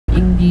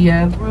in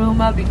the room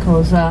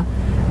because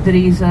there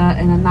is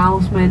an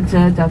announcement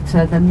that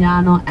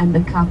Damiano and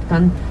the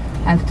captain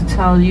have to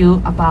tell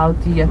you about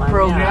the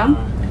program.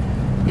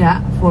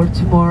 Yeah, for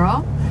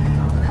tomorrow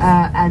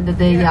and the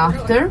day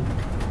after.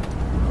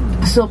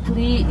 So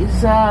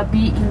please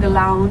be in the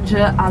lounge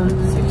at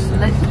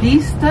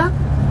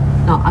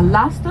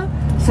last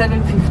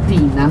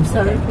 7:15.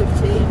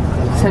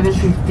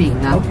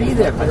 7:15. I'll be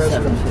there by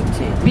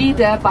 7:15. Be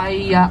there by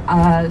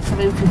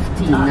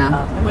 7:15.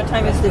 And what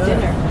time is the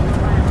dinner?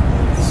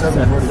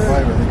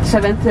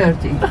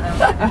 7:30.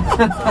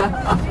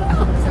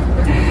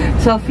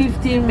 So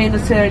 15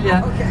 minutes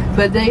earlier. Okay.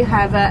 But they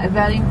have a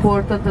very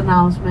important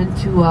announcement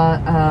to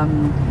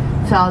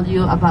tell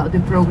you about the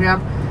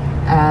program.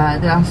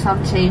 There are some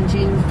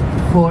changing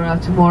for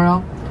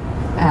tomorrow.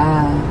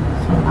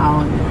 So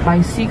now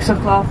by 6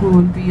 o'clock we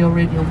will be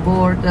already on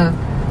board,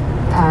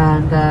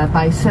 and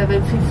by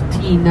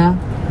 7:15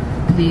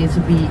 please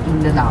be in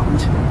the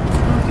lounge.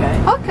 Okay.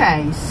 Okay,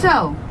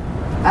 so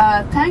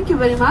thank you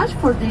very much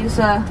for this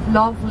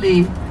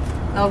lovely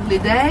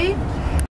day.